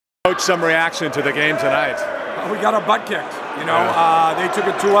Coach, some reaction to the game tonight. We got our butt kicked. You know, they took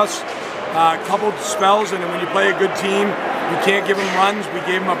it to us, a couple spells, and then when you play a good team, you can't give them runs. We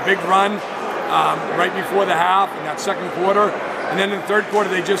gave them a big run right before the half in that second quarter, and then in the third quarter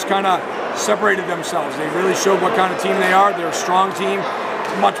they just kind of separated themselves. They really showed what kind of team they are. They're a strong team,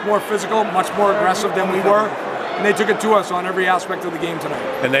 much more physical, much more aggressive than we were. And they took it to us on every aspect of the game tonight.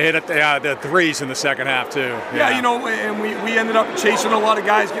 And they hit the threes in the second half too. Yeah, you know, and we ended up chasing a lot of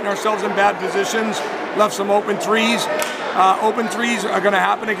guys, getting ourselves in bad positions, left some open threes. Open threes are going to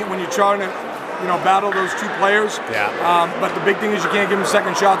happen again when you're trying to, you know, battle those two players. Yeah. But the big thing is you can't give them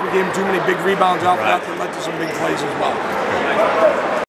second shots. We gave them too many big rebounds out that led to some big plays as well.